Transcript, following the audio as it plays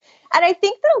And I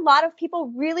think that a lot of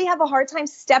people really have a hard time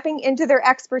stepping into their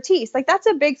expertise. Like that's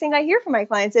a big thing I hear from my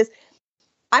clients is,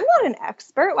 I'm not an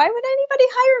expert. Why would anybody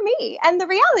hire me? And the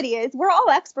reality is we're all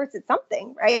experts at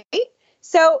something, right?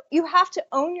 So you have to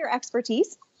own your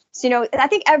expertise. So, I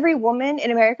think every woman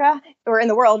in America or in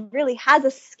the world really has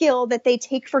a skill that they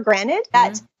take for granted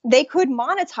that they could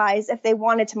monetize if they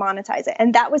wanted to monetize it.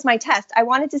 And that was my test. I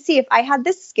wanted to see if I had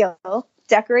this skill,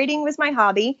 decorating was my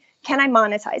hobby, can I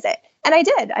monetize it? And I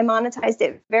did. I monetized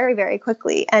it very, very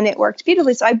quickly and it worked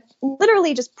beautifully. So I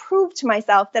literally just proved to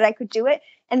myself that I could do it.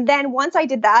 And then once I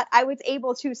did that, I was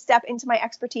able to step into my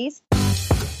expertise.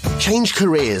 Change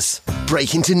careers,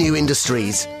 break into new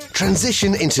industries,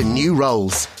 transition into new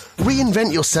roles,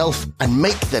 reinvent yourself and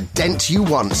make the dent you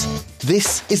want.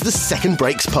 This is the Second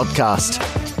Breaks podcast.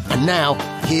 And now,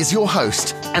 here's your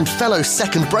host and fellow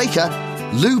Second Breaker,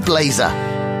 Lou Blazer.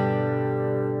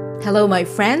 Hello, my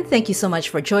friend. Thank you so much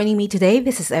for joining me today.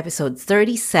 This is episode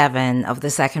 37 of the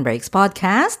Second Breaks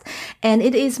podcast. And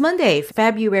it is Monday,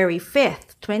 February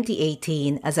 5th,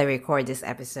 2018, as I record this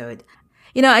episode.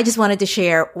 I just wanted to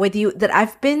share with you that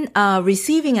I've been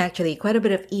receiving actually quite a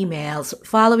bit of emails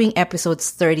following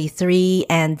episodes 33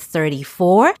 and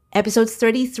 34. Episodes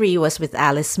 33 was with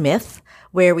Alice Smith,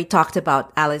 where we talked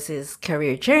about Alice's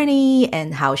career journey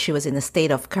and how she was in a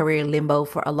state of career limbo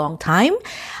for a long time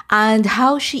and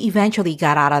how she eventually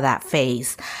got out of that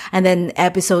phase. And then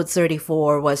episode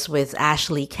 34 was with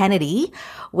Ashley Kennedy,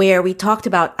 where we talked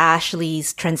about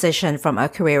Ashley's transition from a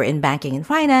career in banking and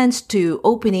finance to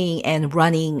opening and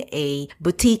running a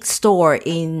boutique store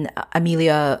in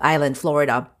Amelia Island,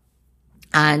 Florida.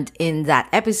 And in that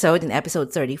episode, in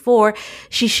episode 34,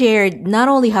 she shared not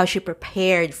only how she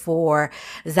prepared for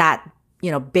that,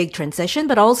 big transition,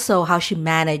 but also how she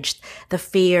managed the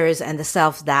fears and the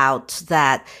self-doubt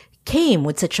that came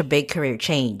with such a big career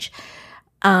change.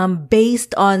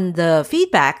 Based on the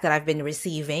feedback that I've been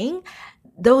receiving,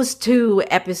 those two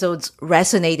episodes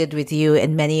resonated with you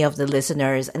and many of the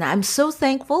listeners. And I'm so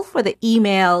thankful for the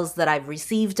emails that I've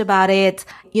received about it.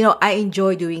 I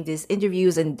enjoy doing these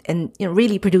interviews and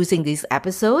really producing these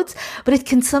episodes, but it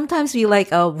can sometimes be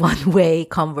like a one-way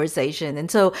conversation.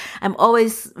 And so I'm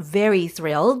always very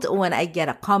thrilled when I get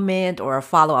a comment or a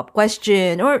follow-up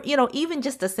question or, even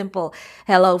just a simple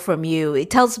hello from you.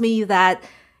 It tells me that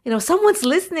someone's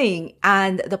listening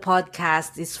and the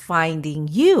podcast is finding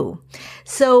you.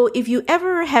 So if you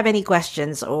ever have any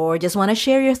questions or just want to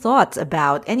share your thoughts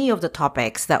about any of the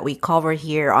topics that we cover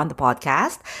here on the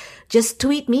podcast, just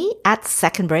tweet me at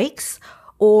Second Breaks,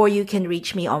 or you can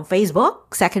reach me on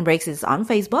Facebook. Second Breaks is on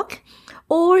Facebook,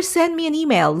 or send me an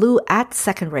email,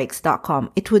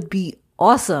 lou@secondbreaks.com. It would be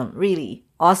awesome, really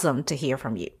awesome to hear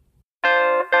from you.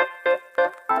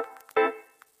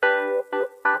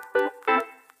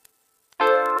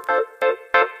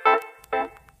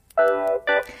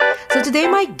 So today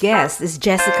my guest is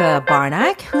Jessica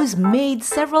Barnack, who's made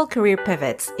several career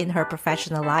pivots in her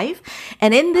professional life.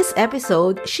 And in this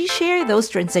episode, she shared those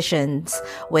transitions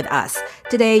with us.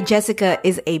 Today, Jessica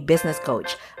is a business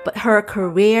coach, but her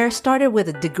career started with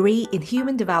a degree in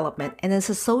human development and as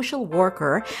a social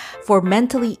worker for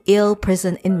mentally ill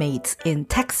prison inmates in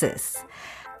Texas.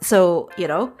 So,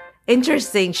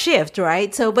 interesting shift,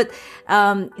 right? So, but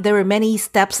there were many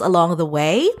steps along the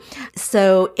way.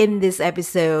 So in this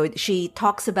episode, she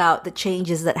talks about the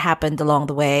changes that happened along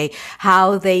the way,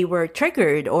 how they were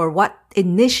triggered or what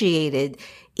initiated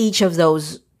each of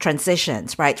those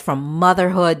transitions, right? From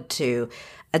motherhood to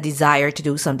a desire to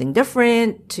do something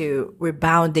different, to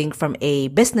rebounding from a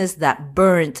business that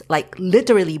burnt, like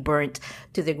literally burnt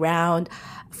to the ground,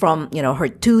 from, her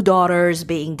two daughters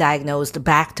being diagnosed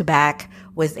back to back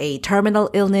with a terminal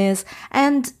illness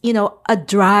and, a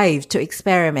drive to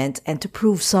experiment and to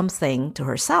prove something to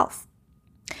herself.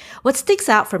 What sticks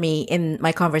out for me in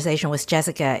my conversation with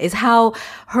Jessica is how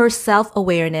her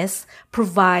self-awareness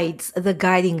provides the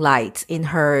guiding light in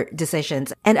her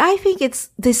decisions. And I think it's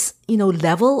this,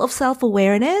 level of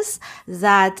self-awareness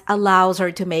that allows her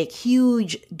to make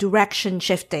huge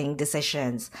direction-shifting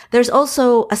decisions. There's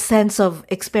also a sense of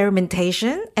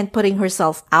experimentation and putting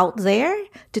herself out there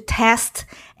to test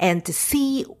and to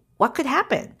see what could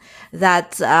happen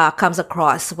that comes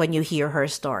across when you hear her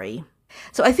story.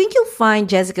 So I think you'll find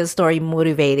Jessica's story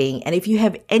motivating. And if you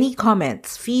have any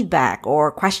comments, feedback,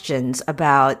 or questions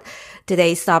about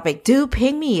today's topic, do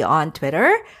ping me on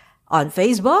Twitter, on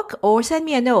Facebook, or send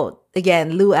me a note.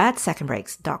 Again,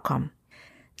 lou@secondbreaks.com.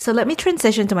 So let me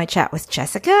transition to my chat with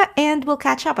Jessica and we'll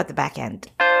catch up at the back end.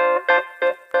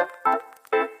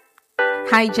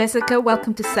 Hi, Jessica.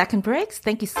 Welcome to Second Breaks.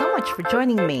 Thank you so much for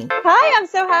joining me. Hi, I'm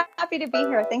so happy to be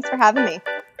here. Thanks for having me.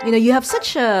 You have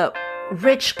such a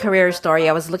rich career story.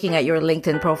 I was looking at your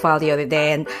LinkedIn profile the other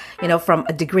day, and, from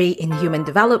a degree in human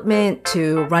development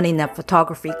to running a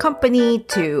photography company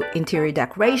to interior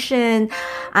decoration.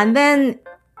 And then,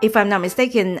 if I'm not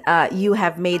mistaken, you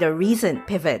have made a recent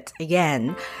pivot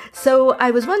again. So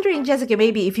I was wondering, Jessica,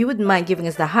 maybe if you wouldn't mind giving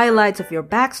us the highlights of your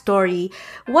backstory.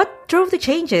 What drove the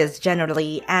changes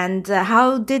generally, and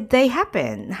how did they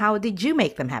happen? How did you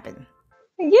make them happen?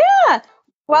 Yeah.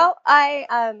 Well, I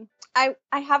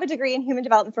have a degree in human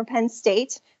development from Penn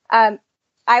State. I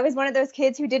was one of those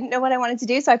kids who didn't know what I wanted to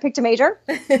do, so I picked a major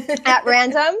at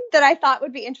random that I thought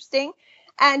would be interesting.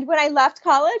 And when I left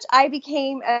college, I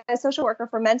became a social worker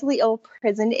for mentally ill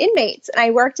prison inmates. And I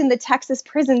worked in the Texas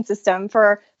prison system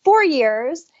for 4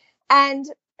 years. And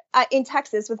in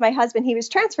Texas with my husband, he was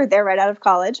transferred there right out of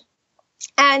college.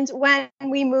 And when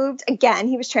we moved again,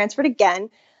 he was transferred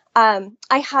again. I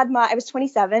was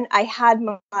 27. I had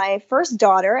my first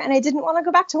daughter, and I didn't want to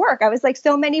go back to work. I was like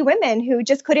so many women who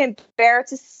just couldn't bear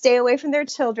to stay away from their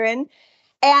children.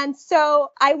 And so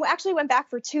I actually went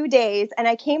back for 2 days, and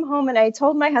I came home and I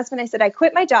told my husband, I said, I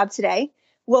quit my job today.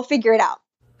 We'll figure it out.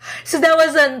 So that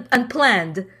was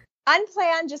unplanned.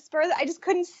 Unplanned, I just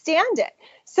couldn't stand it.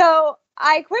 So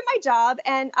I quit my job,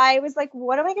 and I was like,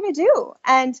 what am I going to do?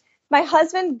 And my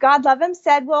husband, God love him,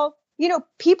 said, well,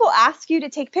 people ask you to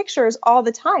take pictures all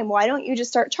the time. Why don't you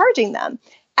just start charging them?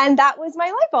 And that was my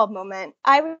light bulb moment.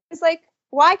 I was like,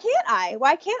 why can't I?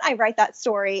 Why can't I write that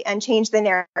story and change the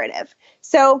narrative?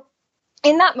 So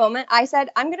in that moment, I said,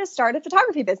 I'm going to start a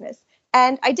photography business.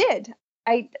 And I did.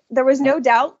 There was no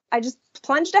doubt. I just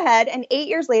plunged ahead. And 8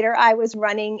 years later, I was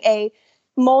running a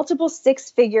multiple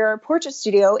 6-figure portrait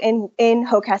studio in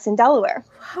Hockessin, Delaware.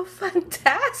 How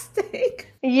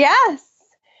fantastic. Yes.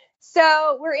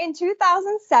 So we're in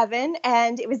 2007,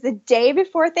 and it was the day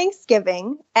before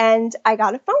Thanksgiving, and I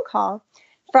got a phone call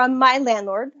from my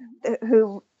landlord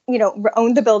who,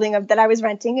 owned the building that I was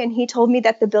renting. And he told me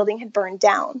that the building had burned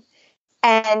down.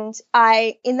 And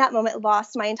I, in that moment,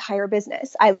 lost my entire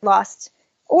business. I lost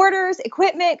orders,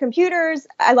 equipment, computers.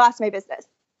 I lost my business.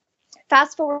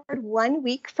 Fast forward 1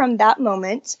 week from that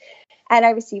moment, and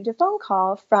I received a phone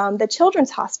call from the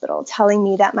Children's Hospital telling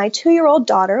me that my 2-year-old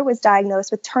daughter was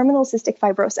diagnosed with terminal cystic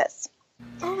fibrosis.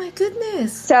 Oh my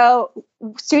goodness. So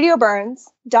studio burns,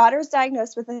 daughter's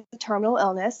diagnosed with a terminal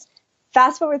illness.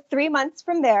 Fast forward 3 months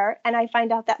from there, and I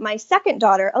find out that my second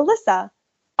daughter, Alyssa,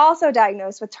 also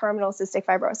diagnosed with terminal cystic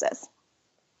fibrosis.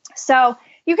 So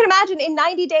you can imagine in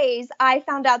 90 days, I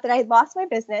found out that I had lost my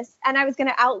business and I was going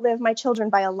to outlive my children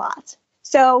by a lot.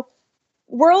 So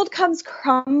world comes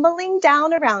crumbling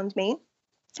down around me.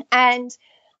 And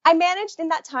I managed in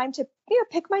that time to,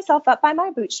 pick myself up by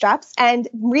my bootstraps and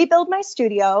rebuild my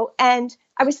studio. And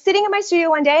I was sitting in my studio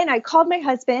one day and I called my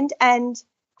husband and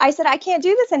I said, I can't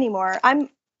do this anymore. I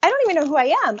don't even know who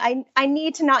I am. I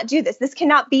need to not do this. This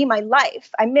cannot be my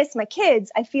life. I miss my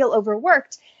kids. I feel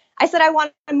overworked. I said, I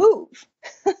want to move.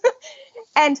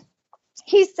 And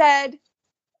he said,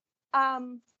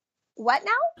 what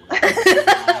now?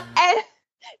 And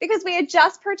because we had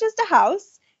just purchased a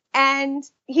house and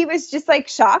he was just like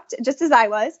shocked, just as I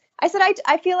was. I said,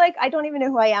 I feel like I don't even know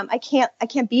who I am. I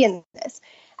can't be in this.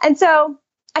 And so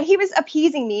he was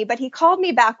appeasing me, but he called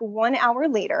me back 1 hour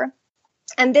later.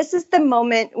 And this is the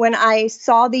moment when I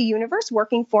saw the universe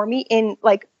working for me in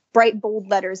like bright, bold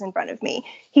letters in front of me.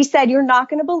 He said, you're not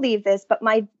going to believe this, but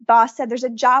my boss said there's a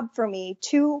job for me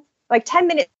 10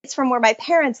 minutes from where my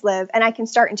parents live, and I can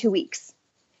start in 2 weeks.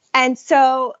 And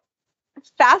so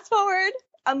fast forward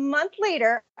a month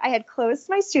later, I had closed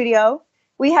my studio.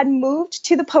 We had moved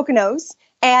to the Poconos,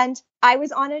 and I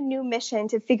was on a new mission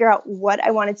to figure out what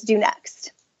I wanted to do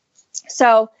next.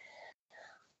 So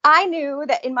I knew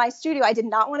that in my studio, I did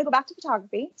not want to go back to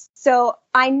photography. So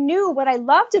I knew what I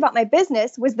loved about my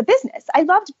business was the business. I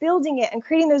loved building it and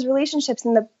creating those relationships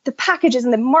and the packages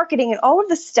and the marketing and all of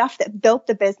the stuff that built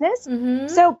the business.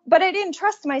 Mm-hmm. But I didn't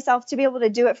trust myself to be able to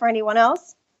do it for anyone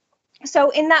else.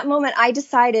 So in that moment, I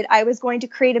decided I was going to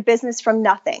create a business from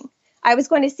nothing. I was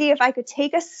going to see if I could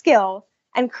take a skill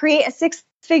and create a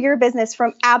 6-figure business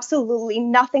from absolutely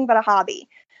nothing but a hobby.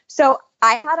 So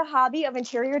I had a hobby of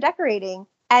interior decorating.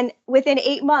 And within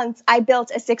 8 months, I built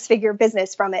a 6-figure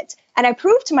business from it. And I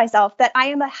proved to myself that I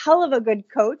am a hell of a good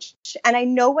coach and I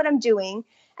know what I'm doing.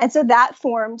 And so that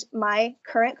formed my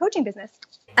current coaching business.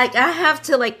 I have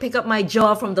to pick up my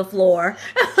jaw from the floor.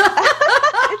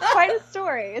 It's quite a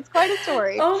story. It's quite a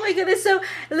story. Oh my goodness. So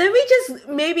let me just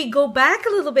maybe go back a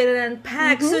little bit and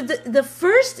unpack. Mm-hmm. So the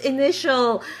first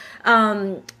initial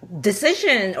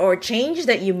decision or change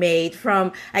that you made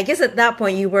from, I guess at that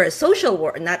point you were a social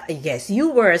worker, you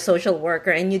were a social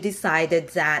worker, and you decided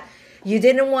that You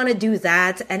didn't want to do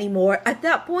that anymore. At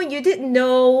that point, you didn't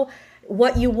know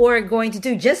what you were going to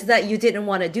do, just that you didn't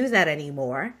want to do that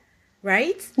anymore,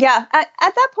 right? Yeah. At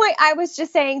that point, I was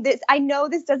just saying this. I know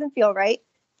this doesn't feel right.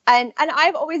 And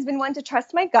I've always been one to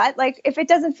trust my gut. Like, if it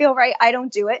doesn't feel right, I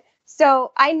don't do it.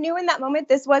 So I knew in that moment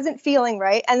this wasn't feeling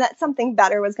right and that something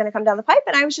better was going to come down the pipe.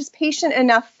 And I was just patient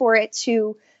enough for it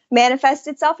to manifest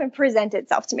itself and present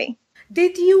itself to me.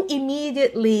 Did you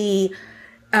immediately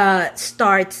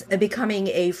start becoming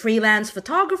a freelance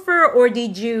photographer, or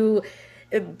did you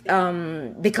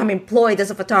become employed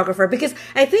as a photographer? Because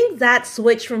I think that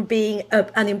switch from being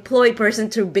an employed person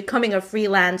to becoming a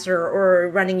freelancer or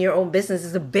running your own business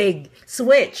is a big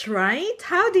switch, right?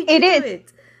 How did you do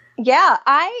it? Yeah,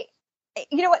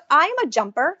 you know what? I'm a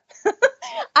jumper.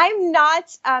 I'm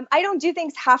not, I don't do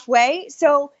things halfway.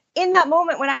 So in that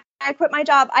moment when I quit my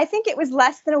job, I think it was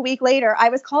less than a week later, I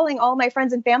was calling all my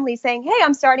friends and family saying, hey,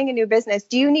 I'm starting a new business.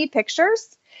 Do you need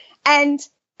pictures? And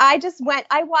I just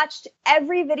I watched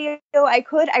every video I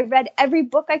could. I read every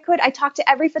book I could. I talked to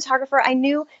every photographer I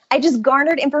knew. I just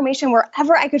garnered information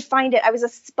wherever I could find it. I was a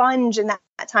sponge in that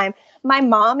time. My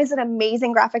mom is an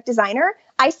amazing graphic designer.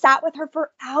 I sat with her for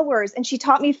hours and she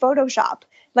taught me Photoshop.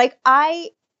 Like,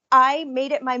 I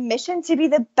made it my mission to be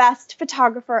the best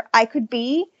photographer I could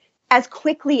be as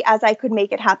quickly as I could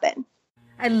make it happen.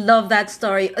 I love that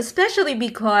story, especially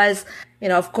because,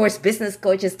 of course, business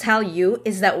coaches tell you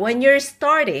is that when you're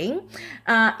starting,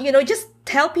 just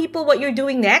tell people what you're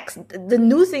doing next, the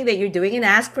new thing that you're doing, and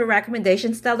ask for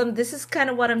recommendations. Tell them, this is kind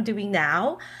of what I'm doing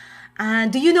now.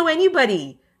 And do you know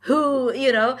anybody who,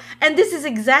 and this is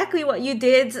exactly what you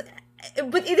did.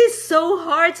 But it is so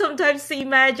hard sometimes to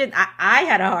imagine. I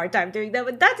had a hard time doing that,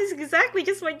 but that is exactly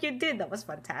just what you did. That was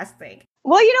fantastic.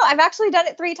 Well, I've actually done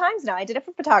it 3 times now. I did it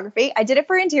for photography, I did it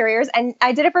for interiors, and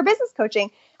I did it for business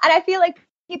coaching. And I feel like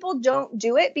people don't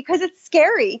do it because it's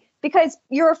scary, because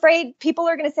you're afraid people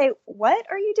are going to say, what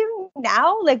are you doing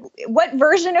now? Like, what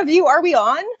version of you are we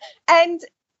on? And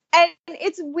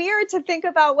it's weird to think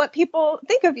about what people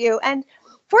think of you. And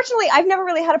fortunately, I've never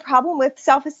really had a problem with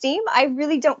self-esteem. I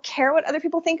really don't care what other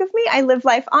people think of me. I live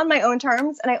life on my own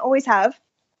terms, and I always have.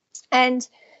 And,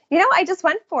 I just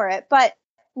went for it. But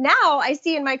now I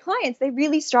see in my clients, they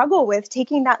really struggle with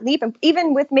taking that leap. And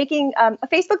even with making a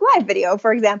Facebook Live video,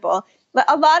 for example,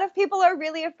 a lot of people are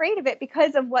really afraid of it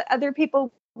because of what other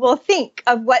people will think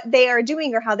of what they are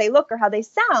doing or how they look or how they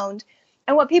sound.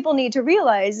 And what people need to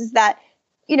realize is that,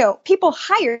 people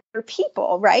hire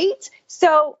people, right?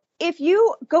 So if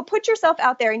you go put yourself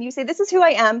out there and you say, this is who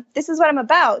I am, this is what I'm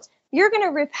about, you're going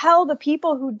to repel the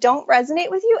people who don't resonate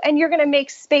with you, and you're going to make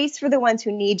space for the ones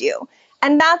who need you.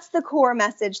 And that's the core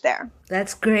message there.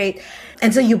 That's great.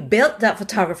 And so you built that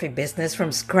photography business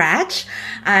from scratch.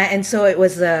 And so it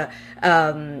was a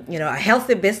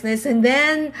healthy business, and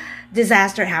then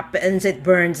disaster happens, it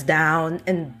burns down,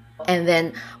 and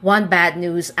then one bad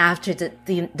news after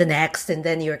the next, and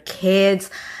then your kids.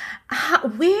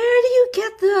 Where do you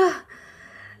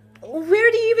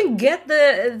even get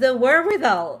the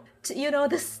wherewithal,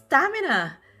 the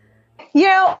stamina?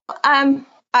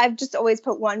 I've just always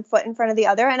put one foot in front of the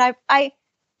other. And I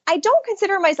don't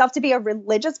consider myself to be a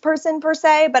religious person per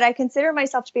se, but I consider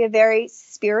myself to be a very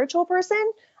spiritual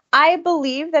person. I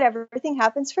believe that everything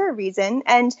happens for a reason.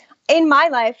 And in my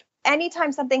life,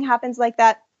 anytime something happens like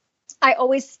that, I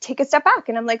always take a step back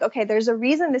and I'm like, okay, there's a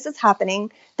reason this is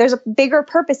happening. There's a bigger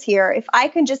purpose here. If I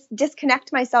can just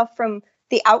disconnect myself from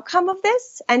the outcome of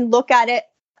this and look at it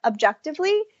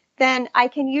objectively, then I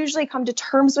can usually come to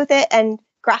terms with it and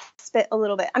grasp it a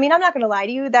little bit. I mean, I'm not going to lie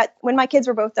to you that when my kids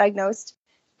were both diagnosed,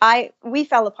 we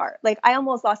fell apart. Like, I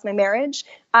almost lost my marriage.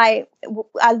 I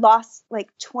lost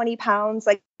like 20 pounds.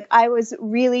 Like, I was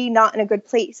really not in a good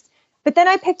place. But then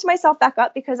I picked myself back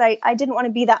up because I didn't want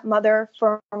to be that mother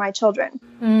for my children.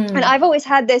 And I've always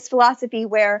had this philosophy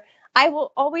where I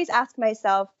will always ask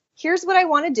myself, here's what I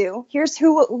want to do. Here's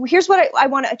what I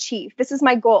want to achieve. This is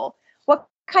my goal. What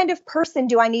kind of person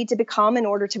do I need to become in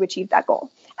order to achieve that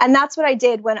goal? And that's what I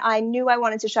did when I knew I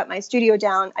wanted to shut my studio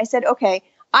down. I said, okay,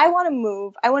 I want to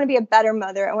move. I want to be a better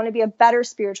mother. I want to be a better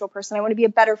spiritual person. I want to be a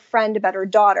better friend, a better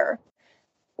daughter.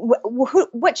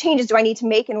 What changes do I need to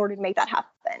make in order to make that happen?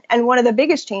 And one of the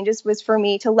biggest changes was for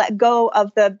me to let go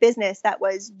of the business that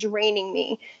was draining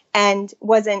me and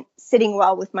wasn't sitting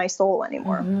well with my soul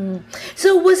anymore.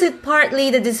 So was it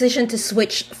partly the decision to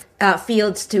switch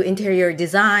fields to interior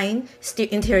design,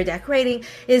 interior decorating?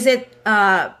 Is it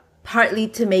partly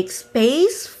to make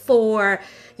space for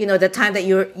the time that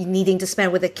you're needing to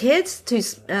spend with the kids to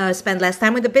spend less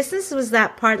time with the business? Was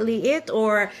that partly it,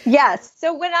 or? Yes.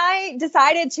 So when I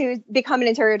decided to become an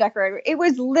interior decorator, it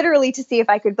was literally to see if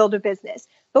I could build a business.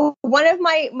 But one of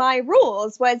my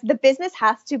rules was the business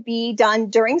has to be done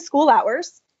during school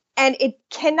hours, and it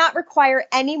cannot require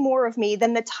any more of me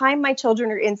than the time my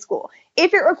children are in school.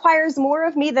 If it requires more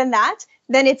of me than that,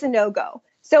 then it's a no-go.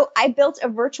 So I built a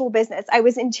virtual business. I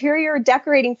was interior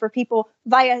decorating for people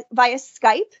via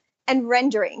Skype and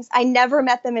renderings. I never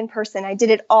met them in person. I did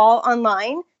it all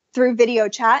online through video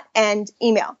chat and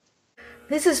email.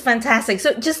 This is fantastic.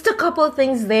 So just a couple of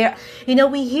things there.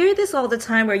 We hear this all the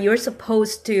time where you're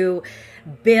supposed to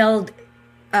build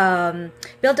a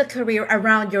career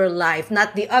around your life,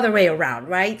 not the other way around,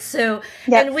 right? So,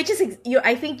 yes. And which is,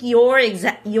 I think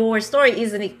your story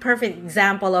is a perfect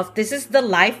example of this is the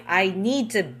life I need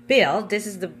to build. This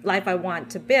is the life I want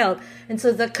to build. And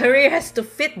so the career has to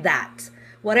fit that.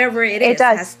 Whatever it is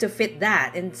has to fit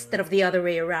that instead of the other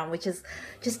way around, which is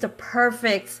just a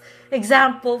perfect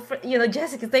example for,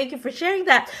 Jessica, thank you for sharing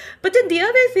that. But then the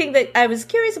other thing that I was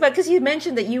curious about, because you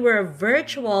mentioned that you were a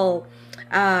virtual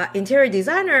interior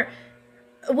designer,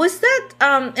 was that,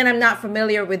 and I'm not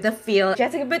familiar with the field,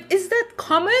 Jessica, but is that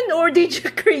common, or did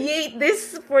you create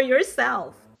this for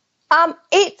yourself?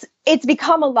 It's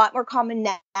become a lot more common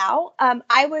now.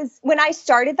 When I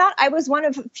started that, I was one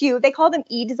of a few. They call them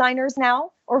e-designers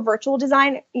now, or virtual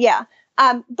design. Yeah.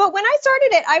 But when I started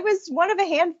it, I was one of a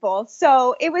handful.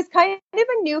 So it was kind of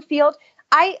a new field.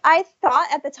 I thought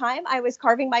at the time I was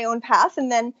carving my own path, and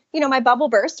then, my bubble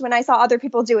burst when I saw other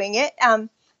people doing it.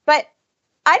 But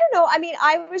I don't know. I mean,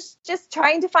 I was just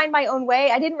trying to find my own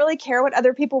way. I didn't really care what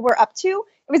other people were up to.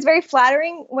 It was very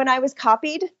flattering when I was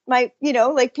copied.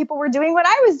 People were doing what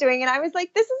I was doing, and I was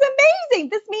like, this is amazing.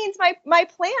 This means my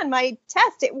plan, my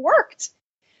test, it worked.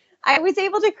 I was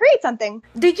able to create something.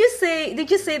 Did you say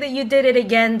that you did it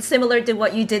again, similar to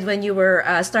what you did when you were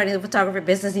starting the photography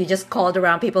business? You just called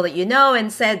around people that you know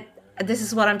and said, this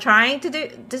is what I'm trying to do.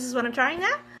 This is what I'm trying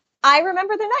now. I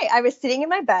remember the night I was sitting in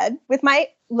my bed with my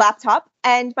laptop,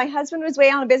 and my husband was away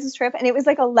on a business trip, and it was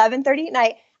like 11:30 at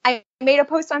night. I made a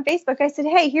post on Facebook. I said,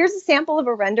 hey, here's a sample of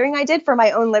a rendering I did for my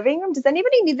own living room. Does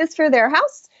anybody need this for their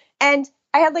house? And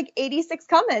I had like 86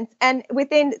 comments. And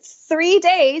within 3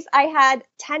 days, I had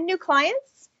 10 new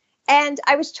clients, and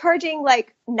I was charging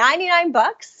like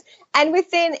 $99. And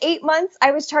within 8 months,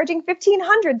 I was charging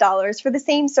 $1,500 for the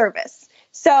same service.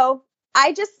 So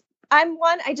I just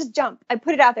jump. I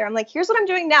put it out there. I'm like, here's what I'm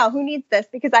doing now. Who needs this?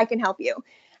 Because I can help you.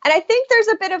 And I think there's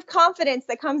a bit of confidence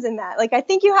that comes in that. Like, I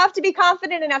think you have to be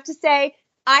confident enough to say,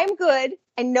 I'm good.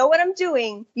 I know what I'm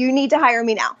doing. You need to hire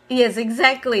me now. Yes,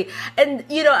 exactly. And,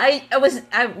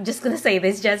 I'm just going to say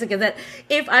this, Jessica, that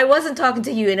if I wasn't talking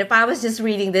to you and if I was just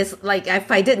reading this, like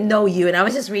if I didn't know you and I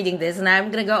was just reading this and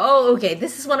I'm going to go, oh, okay,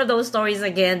 this is one of those stories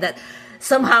again that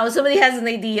somehow somebody has an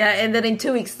idea and then in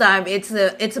 2 weeks' time, it's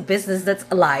a business that's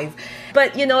alive.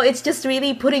 But, it's just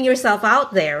really putting yourself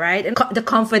out there, right? And the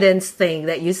confidence thing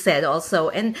that you said also.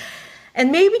 And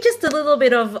maybe just a little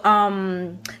bit of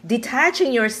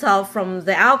detaching yourself from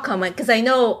the outcome. Because I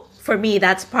know for me,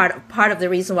 that's part of the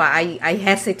reason why I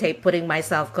hesitate putting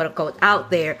myself, quote unquote,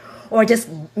 out there, or just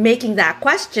making that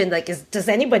question, like,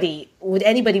 would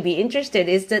anybody be interested?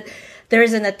 Is that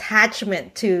there's an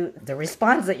attachment to the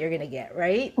response that you're going to get,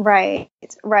 right? Right.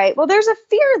 Well, there's a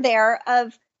fear there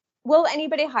of, will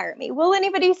anybody hire me? Will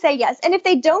anybody say yes? And if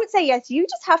they don't say yes, you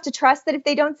just have to trust that if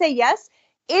they don't say yes,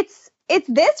 it's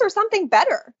this or something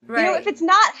better. Right. If it's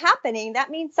not happening, that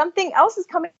means something else is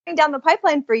coming down the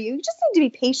pipeline for you. You just need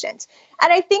to be patient.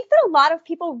 And I think that a lot of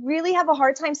people really have a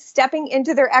hard time stepping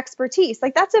into their expertise.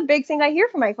 Like, that's a big thing I hear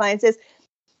from my clients is,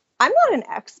 I'm not an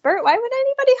expert. Why would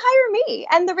anybody hire me?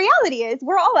 And the reality is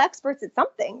we're all experts at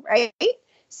something, right?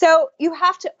 So you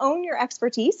have to own your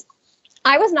expertise.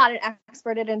 I was not an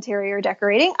expert at interior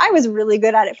decorating. I was really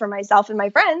good at it for myself and my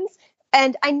friends.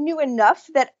 And I knew enough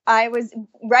that I was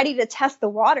ready to test the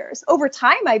waters. Over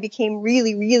time, I became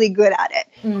really, really good at it.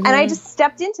 Mm-hmm. And I just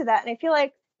stepped into that. And I feel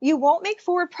like you won't make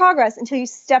forward progress until you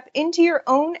step into your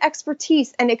own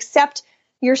expertise and accept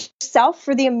yourself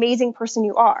for the amazing person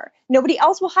you are. Nobody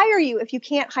else will hire you if you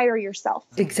can't hire yourself.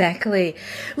 Exactly.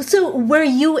 So were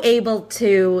you able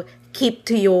to keep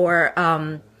to your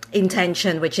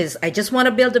intention, which is, I just want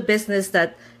to build a business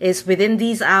that is within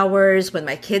these hours when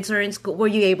my kids are in school? Were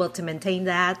you able to maintain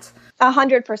that?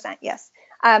 100%, yes.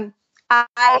 I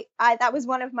that was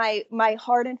one of my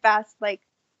hard and fast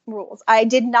rules. I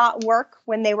did not work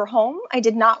when they were home. I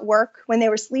did not work when they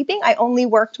were sleeping. I only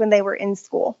worked when they were in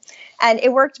school, and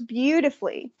it worked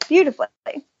beautifully.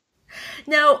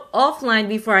 Now, offline,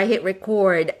 before I hit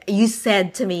record, you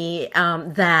said to me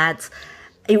that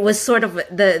it was sort of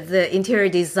the interior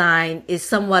design is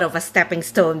somewhat of a stepping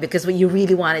stone because what you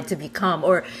really wanted to become,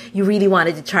 or you really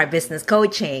wanted to try business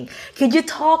coaching. Could you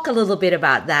talk a little bit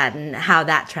about that and how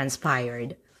that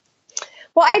transpired?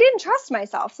 Well, I didn't trust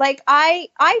myself. Like I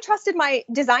trusted my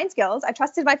design skills. I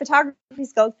trusted my photography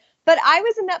skills, but I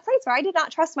was in that place where I did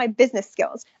not trust my business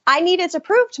skills. I needed to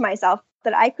prove to myself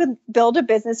that I could build a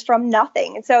business from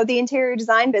nothing. And so the interior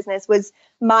design business was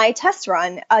my test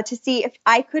run to see if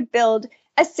I could build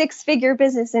a 6-figure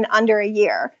business in under a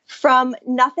year from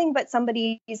nothing but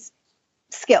somebody's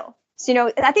skill.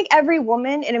 So, I think every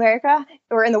woman in America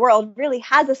or in the world really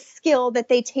has a skill that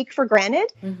they take for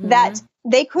granted that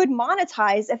they could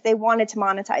monetize if they wanted to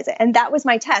monetize it. And that was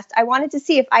my test. I wanted to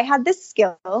see if I had this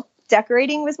skill,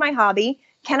 decorating was my hobby,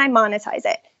 can I monetize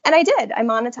it? And I did. I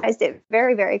monetized it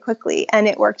very, very quickly and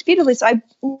it worked beautifully. So I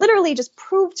literally just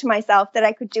proved to myself that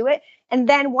I could do it. And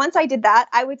then once I did that,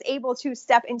 I was able to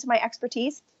step into my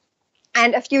expertise.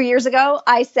 And a few years ago,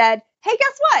 I said, hey,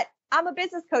 guess what? I'm a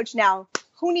business coach now.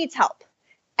 Who needs help?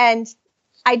 And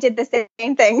I did the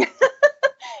same thing.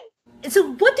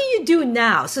 So what do you do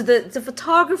now? So the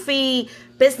photography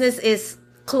business is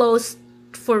closed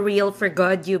for real, for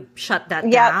good. You shut that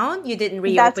down. You didn't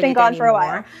reopen That's been it gone anymore. for a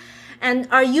while. And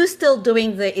are you still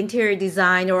doing the interior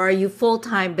design, or are you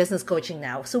full-time business coaching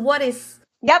now? So what is...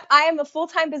 Yep, I am a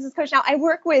full-time business coach now. I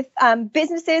work with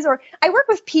businesses, or I work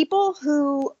with people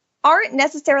who aren't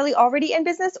necessarily already in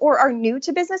business or are new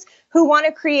to business, who want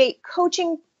to create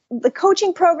coaching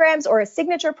programs or a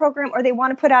signature program, or they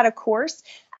want to put out a course.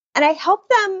 And I help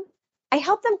them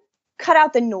cut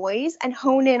out the noise and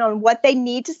hone in on what they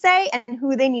need to say and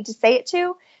who they need to say it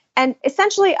to. And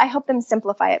essentially, I help them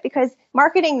simplify it because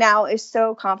marketing now is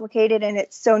so complicated and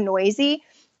it's so noisy.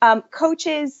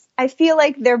 Coaches, I feel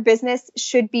like their business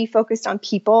should be focused on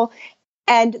people,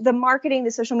 and the marketing,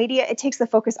 the social media, it takes the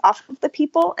focus off of the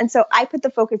people. And so I put the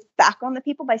focus back on the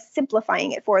people by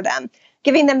simplifying it for them,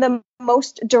 giving them the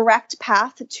most direct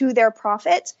path to their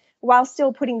profit while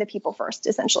still putting the people first,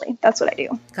 essentially. That's what I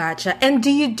do. Gotcha. And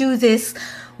do you do this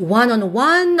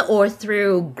one-on-one or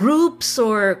through groups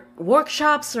or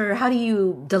workshops, or how do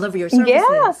you deliver your services?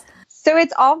 Yeah. So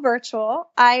it's all virtual.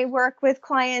 I work with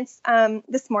clients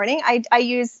this morning. I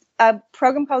use a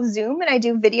program called Zoom, and I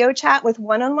do video chat with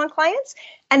one-on-one clients.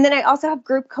 And then I also have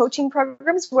group coaching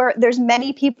programs where there's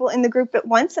many people in the group at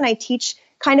once, and I teach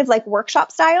kind of like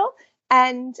workshop style.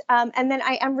 And then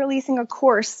I am releasing a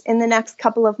course in the next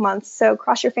couple of months. So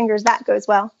cross your fingers that goes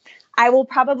well. I will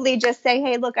probably just say,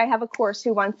 hey, look, I have a course.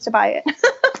 Who wants to buy it?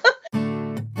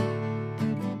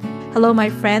 Hello, my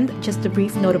friend. Just a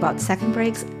brief note about Second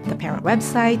Breaks, the parent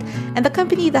website, and the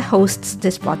company that hosts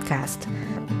this podcast.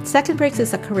 Second Breaks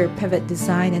is a career pivot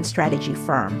design and strategy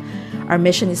firm. Our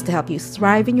mission is to help you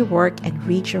thrive in your work and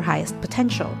reach your highest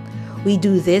potential. We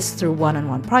do this through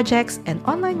one-on-one projects and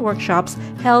online workshops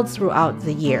held throughout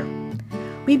the year.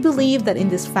 We believe that in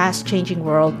this fast-changing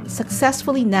world,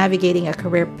 successfully navigating a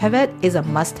career pivot is a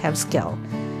must-have skill.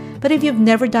 But if you've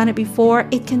never done it before,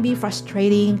 it can be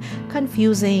frustrating,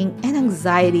 confusing, and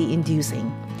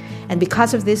anxiety-inducing. And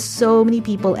because of this, so many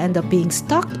people end up being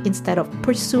stuck instead of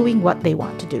pursuing what they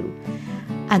want to do.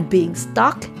 And being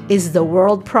stuck is the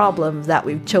world problem that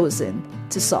we've chosen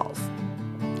to solve.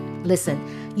 Listen,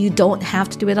 you don't have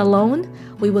to do it alone.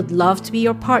 We would love to be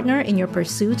your partner in your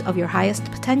pursuit of your highest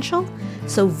potential.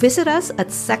 So visit us at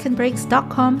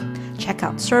secondbreaks.com, check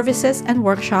out services and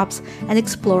workshops, and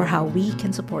explore how we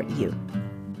can support you.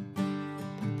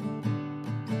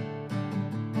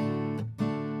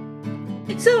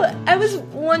 So I was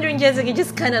wondering, Jessica,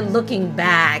 just kind of looking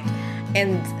back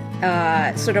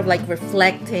and sort of like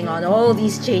reflecting on all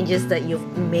these changes that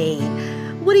you've made.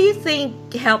 What do you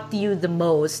think helped you the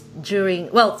most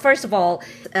during, well, first of all,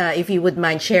 if you would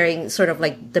mind sharing sort of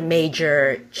like the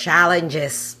major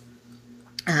challenges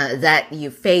that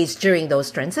you faced during those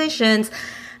transitions,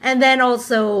 and then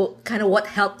also kind of what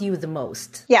helped you the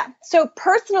most? Yeah. So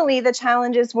personally, the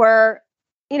challenges were,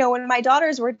 when my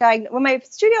daughters were diagnosed, when my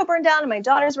studio burned down and my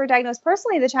daughters were diagnosed,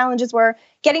 personally, the challenges were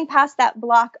getting past that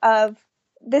block of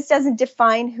this doesn't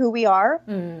define who we are,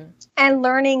 and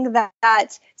learning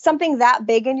that something that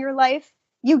big in your life,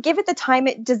 you give it the time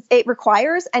it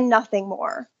requires and nothing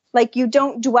more. Like, you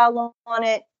don't dwell on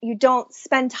it. You don't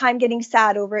spend time getting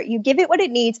sad over it. You give it what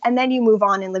it needs, and then you move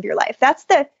on and live your life.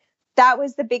 That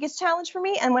was the biggest challenge for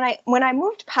me. And when I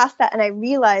moved past that and I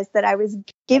realized that I was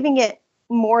giving it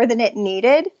more than it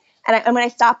needed, and when I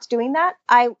stopped doing that,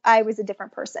 I was a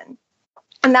different person.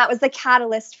 And that was the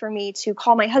catalyst for me to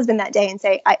call my husband that day and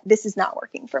say, this is not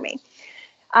working for me.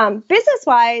 Business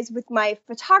wise, with my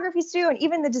photography studio and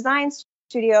even the design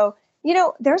studio,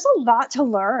 there's a lot to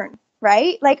learn,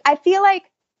 right? Like, I feel like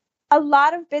a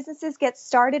lot of businesses get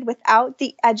started without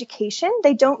the education.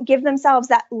 They don't give themselves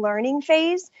that learning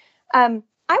phase. I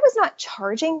was not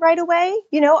charging right away.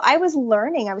 I was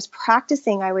learning, I was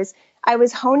practicing, I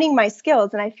was honing my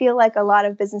skills. And I feel like a lot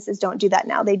of businesses don't do that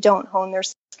now. They don't hone their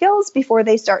skills before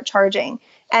they start charging.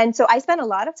 And so I spent a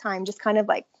lot of time just kind of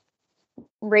like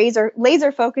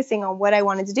laser focusing on what I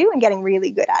wanted to do and getting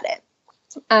really good at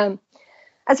it.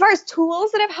 As far as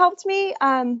tools that have helped me,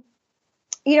 I'm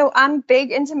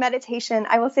big into meditation.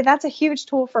 I will say that's a huge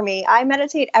tool for me. I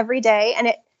meditate every day,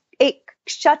 and it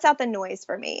shuts out the noise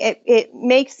for me. It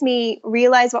makes me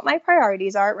realize what my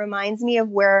priorities are. It reminds me of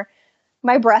where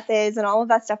my breath is and all of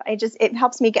that stuff. It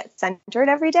helps me get centered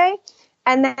every day.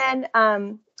 And then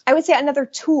I would say another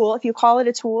tool, if you call it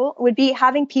a tool, would be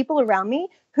having people around me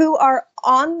who are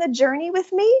on the journey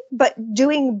with me, but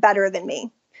doing better than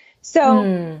me.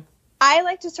 So I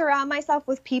like to surround myself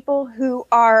with people who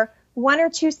are 1 or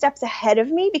 2 steps ahead of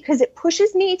me, because it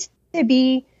pushes me to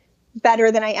be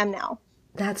better than I am now.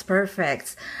 That's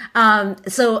perfect.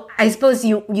 So I suppose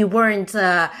you weren't,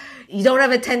 you don't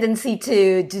have a tendency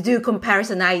to do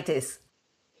comparisonitis.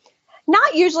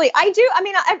 Not usually. I do. I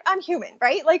mean, I'm human,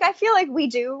 right? Like, I feel like we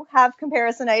do have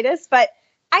comparisonitis, but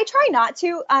I try not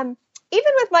to.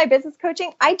 Even with my business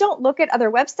coaching, I don't look at other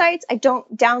websites. I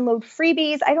don't download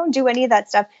freebies. I don't do any of that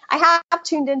stuff. I have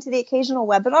tuned into the occasional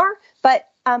webinar, but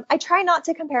I try not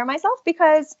to compare myself,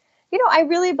 because, I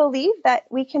really believe that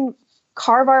we can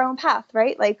carve our own path,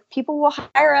 right? Like, people will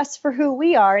hire us for who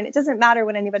we are, and it doesn't matter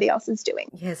what anybody else is doing.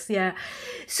 Yes. Yeah.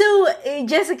 So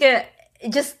Jessica,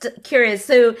 just curious.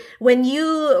 So when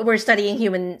you were studying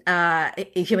human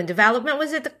development,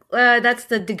 was it, that's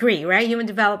the degree, right? Human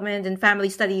development and family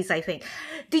studies, I think.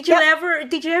 Did you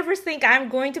ever think, I'm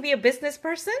going to be a business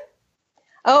person?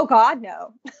 Oh God,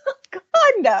 no.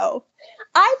 God, no.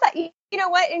 I thought, you know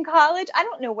what, in college, I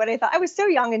don't know what I thought. I was so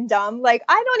young and dumb. Like,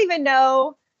 I don't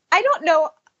know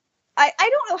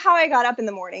how I got up in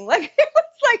the morning. Like, it was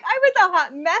like I was a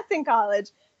hot mess in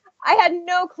college. I had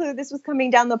no clue this was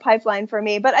coming down the pipeline for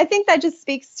me. But I think that just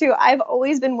speaks to, I've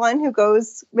always been one who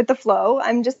goes with the flow.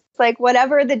 I'm just like,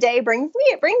 whatever the day brings me,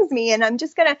 it brings me. And I'm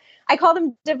just I call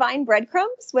them divine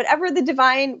breadcrumbs. Whatever the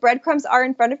divine breadcrumbs are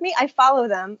in front of me, I follow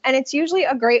them. And it's usually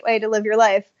a great way to live your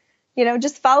life.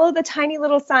 Just follow the tiny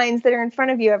little signs that are in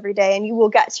front of you every day, and you will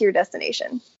get to your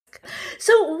destination.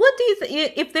 So what do you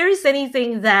think, if there is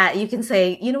anything that you can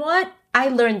say, you know what, I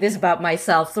learned this about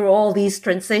myself through all these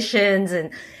transitions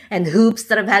and hoops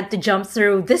that I've had to jump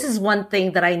through. This is one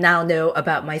thing that I now know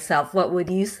about myself. What would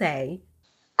you say?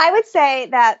 I would say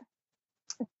that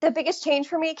the biggest change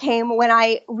for me came when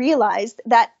I realized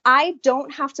that I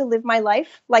don't have to live my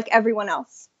life like everyone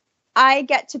else. I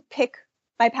get to pick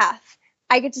my path.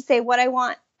 I get to say what I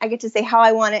want. I get to say how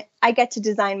I want it. I get to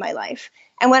design my life.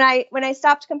 And when I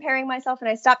stopped comparing myself and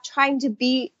I stopped trying to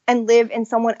be and live in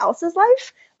someone else's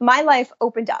life, my life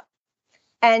opened up.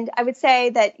 And I would say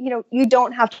that, you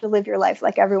don't have to live your life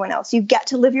like everyone else. You get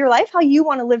to live your life how you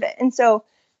want to live it. And so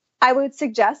I would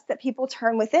suggest that people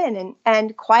turn within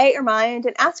and quiet your mind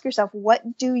and ask yourself,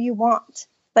 what do you want?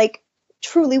 Like,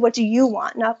 truly, what do you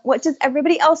want? Not what does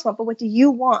everybody else want, but what do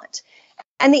you want?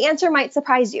 And the answer might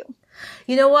surprise you.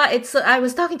 You know what? I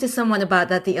was talking to someone about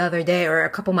that the other day, or a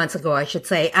couple months ago, I should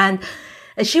say. And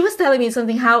she was telling me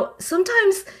something, how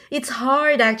sometimes it's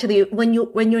hard actually when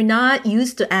you're not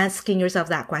used to asking yourself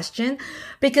that question,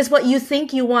 because what you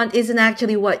think you want isn't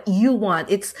actually what you want.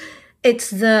 It's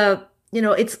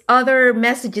other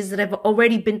messages that have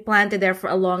already been planted there for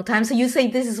a long time. So you say,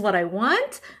 this is what I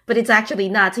want, but it's actually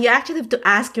not. So you actually have to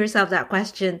ask yourself that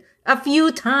question a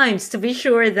few times to be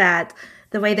sure that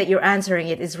the way that you're answering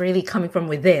it is really coming from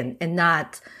within and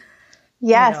not.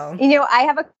 Yes. I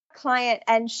have a client,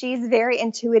 and she's a very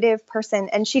intuitive person.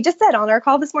 And she just said on our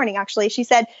call this morning, actually, she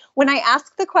said, when I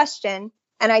ask the question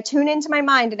and I tune into my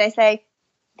mind and I say,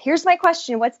 here's my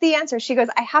question, what's the answer? She goes,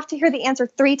 I have to hear the answer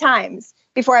 3 times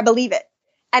before I believe it.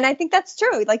 And I think that's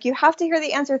true. Like, you have to hear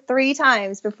the answer 3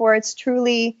 times before it's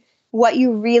truly what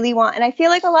you really want. And I feel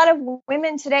like a lot of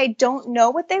women today don't know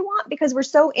what they want, because we're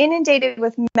so inundated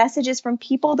with messages from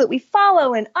people that we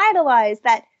follow and idolize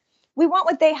that we want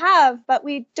what they have, but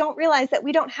we don't realize that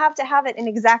we don't have to have it in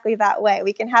exactly that way.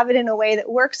 We can have it in a way that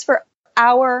works for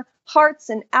our hearts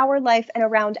and our life and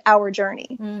around our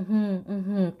journey.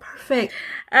 Perfect.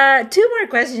 2 more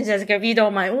questions, Jessica, if you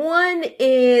don't mind. One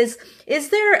is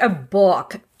there a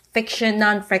book, fiction,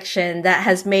 nonfiction, that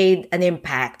has made an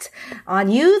impact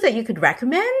on you that you could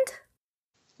recommend?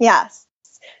 Yes.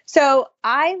 So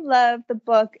I love the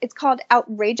book. It's called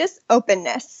Outrageous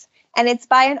Openness, and it's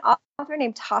by an author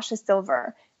named Tasha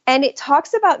Silver. And it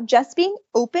talks about just being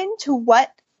open to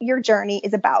what your journey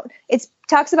is about. It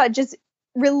talks about just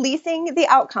releasing the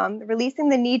outcome, releasing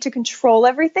the need to control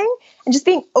everything, and just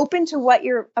being open to what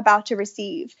you're about to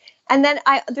receive. And then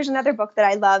there's another book that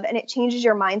I love, and it changes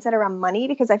your mindset around money,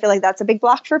 because I feel like that's a big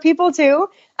block for people too.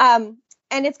 And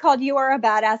it's called You Are a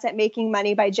Badass at Making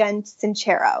Money by Jen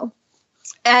Sincero.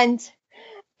 And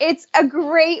it's a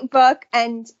great book,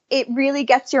 and it really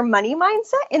gets your money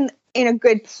mindset in a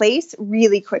good place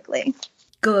really quickly.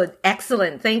 Good.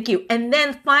 Excellent. Thank you. And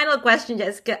then final question,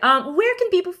 Jessica. Where can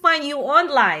people find you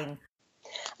online?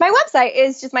 My website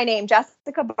is just my name,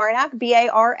 Jessica Barnack,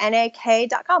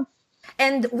 BARNAK.com.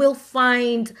 And we'll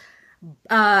find,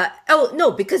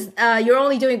 because you're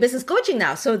only doing business coaching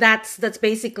now. So that's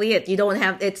basically it. You don't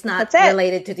have, it's not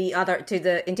related to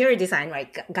the interior design,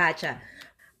 right? Gotcha.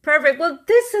 Perfect. Well,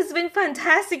 this has been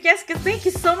fantastic, Jessica. Thank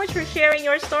you so much for sharing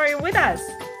your story with us.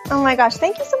 Oh my gosh.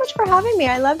 Thank you so much for having me.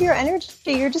 I love your energy.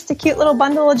 You're just a cute little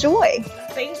bundle of joy.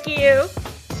 Thank you.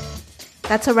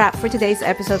 That's a wrap for today's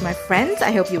episode, my friends.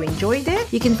 I hope you enjoyed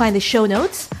it. You can find the show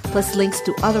notes plus links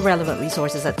to other relevant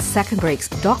resources at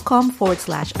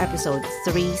secondbreaks.com/episode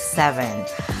 37.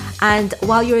 And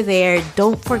while you're there,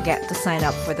 don't forget to sign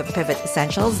up for the Pivot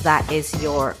Essentials. That is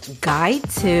your guide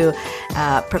to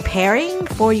preparing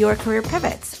for your career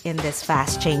pivots in this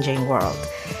fast-changing world.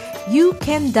 You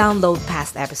can download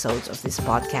past episodes of this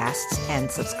podcast and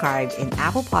subscribe in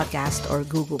Apple Podcast or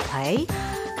Google Play.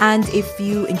 And if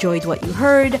you enjoyed what you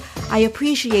heard, I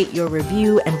appreciate your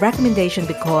review and recommendation,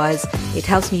 because it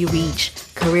helps me reach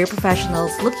career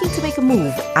professionals looking to make a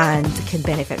move and can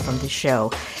benefit from this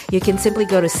show. You can simply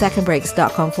go to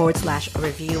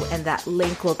secondbreaks.com/review, and that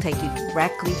link will take you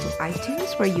directly to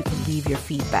iTunes, where you can leave your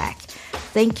feedback.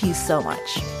 Thank you so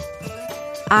much.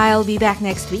 I'll be back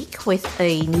next week with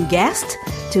a new guest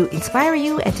to inspire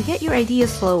you and to get your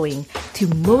ideas flowing, to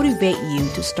motivate you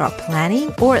to start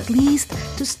planning, or at least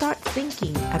to start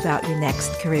thinking about your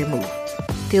next career move.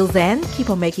 Till then, keep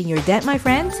on making your dent, my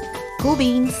friends. Cool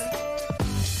beans.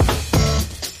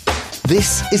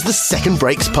 This is the Second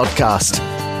Breaks podcast.